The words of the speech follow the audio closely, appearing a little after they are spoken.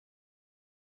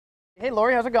Hey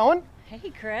Lori, how's it going?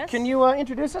 Hey Chris. Can you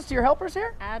introduce us to your helpers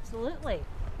here? Absolutely.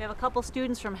 We have a couple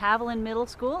students from Haviland Middle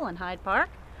School in Hyde Park.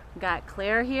 We've got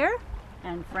Claire here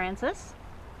and Francis.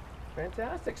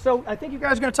 Fantastic. So I think you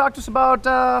guys are going to talk to us about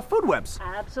food webs.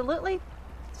 Absolutely.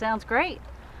 Sounds great.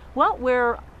 Well,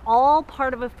 we're all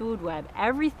part of a food web.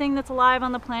 Everything that's alive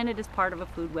on the planet is part of a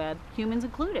food web, humans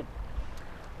included.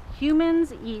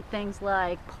 Humans eat things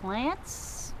like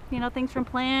plants, things from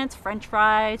plants, french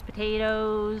fries,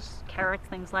 potatoes, carrots,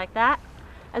 things like that,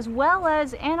 as well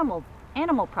as animal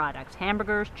products,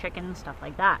 hamburgers, chicken, stuff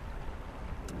like that.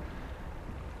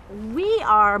 We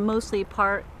are mostly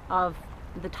part of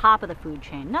the top of the food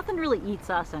chain. Nothing really eats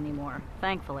us anymore,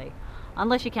 thankfully,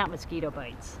 unless you count mosquito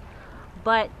bites.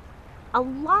 But a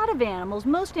lot of animals,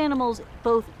 most animals,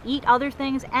 both eat other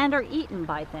things and are eaten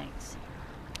by things.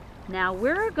 Now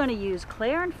we're going to use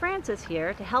Claire and Francis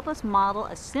here to help us model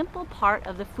a simple part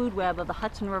of the food web of the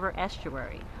Hudson River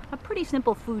Estuary, a pretty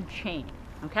simple food chain,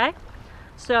 okay?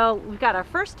 So we've got our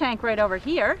first tank right over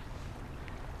here,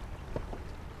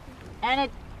 and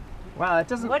it... Wow,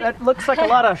 that looks like a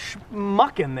lot of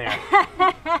muck in there.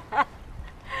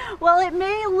 Well, it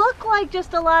may look like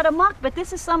just a lot of muck, but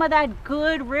this is some of that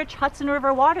good, rich Hudson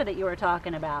River water that you were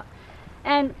talking about.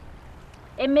 And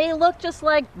it may look just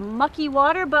like mucky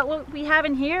water, but what we have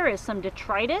in here is some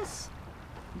detritus,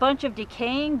 a bunch of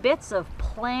decaying bits of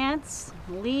plants,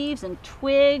 leaves and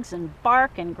twigs and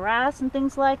bark and grass and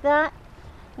things like that.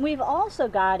 And we've also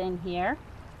got in here,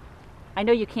 I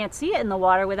know you can't see it in the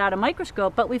water without a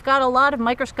microscope, but we've got a lot of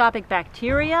microscopic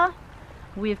bacteria.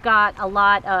 We've got a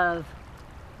lot of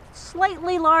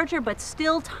slightly larger but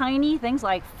still tiny things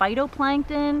like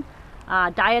phytoplankton,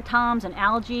 diatoms and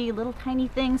algae, little tiny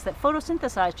things that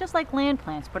photosynthesize just like land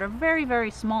plants but are very,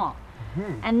 very small.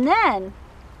 And then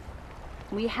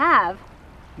we have,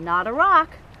 not a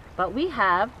rock, but we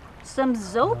have some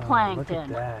zooplankton. Look at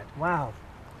that. Wow.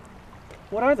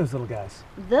 What are those little guys?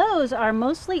 Those are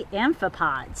mostly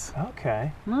amphipods.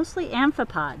 Okay. Mostly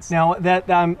amphipods. Now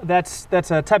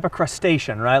that's a type of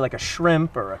crustacean, right? Like a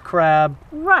shrimp or a crab.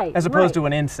 Right. As opposed to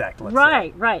an insect, let's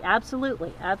say. Right,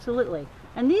 absolutely, absolutely.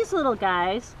 And these little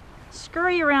guys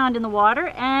scurry around in the water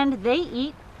and they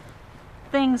eat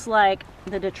things like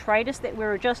the detritus that we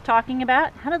were just talking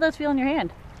about. How do those feel in your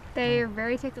hand? They're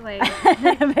very tickly.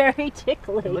 Very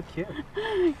tickly. They look cute.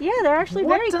 Yeah, they're actually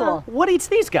very cool. What eats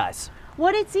these guys?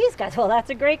 What eats these guys? Well, that's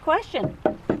a great question.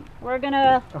 We're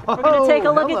gonna take a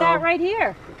look at that right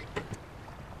here.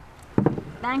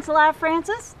 Thanks a lot,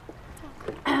 Francis.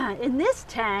 In this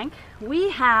tank,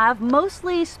 we have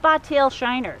mostly spot-tail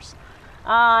shiners.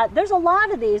 There's a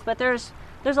lot of these, but there's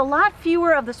a lot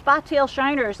fewer of the spot-tail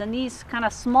shiners and these kind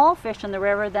of small fish in the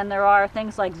river than there are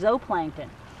things like zooplankton.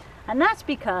 And that's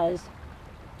because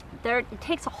it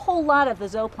takes a whole lot of the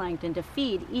zooplankton to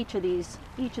feed each of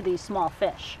these small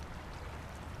fish.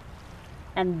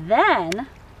 And then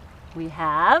we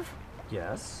have...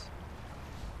 Yes.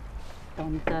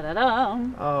 Dum, da, da,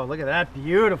 dum. Oh, look at that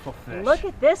beautiful fish. Look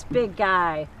at this big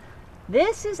guy.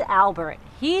 This is Albert.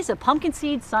 He's a pumpkin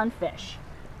seed sunfish.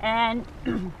 And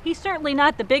he's certainly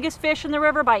not the biggest fish in the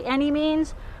river by any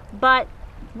means, but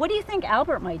what do you think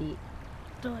Albert might eat?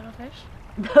 The little fish?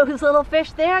 Those little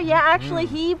fish there? Yeah, actually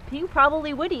he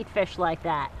probably would eat fish like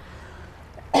that.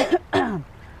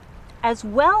 As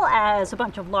well as a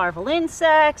bunch of larval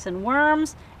insects and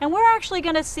worms, and we're actually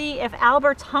going to see if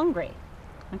Albert's hungry.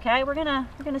 Okay, we're gonna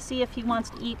see if he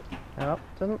wants to eat.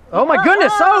 Oh my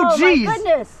goodness! Oh geez! My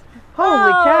goodness!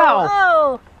 Holy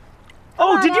cow!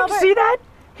 Oh, did you see that?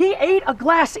 He ate a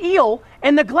glass eel,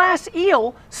 and the glass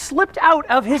eel slipped out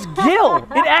of his gill.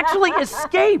 It actually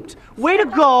escaped. Way to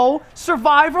go,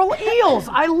 survival eels!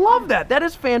 I love that. That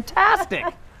is fantastic.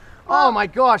 Oh my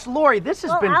gosh, Lori, this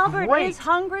has been Albert great. is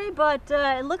hungry, but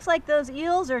it looks like those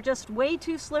eels are just way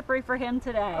too slippery for him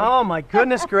today. Oh my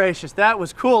goodness gracious, that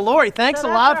was cool. Lori, thanks a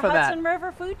lot for that. Hudson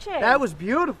River food chain. That was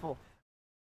beautiful.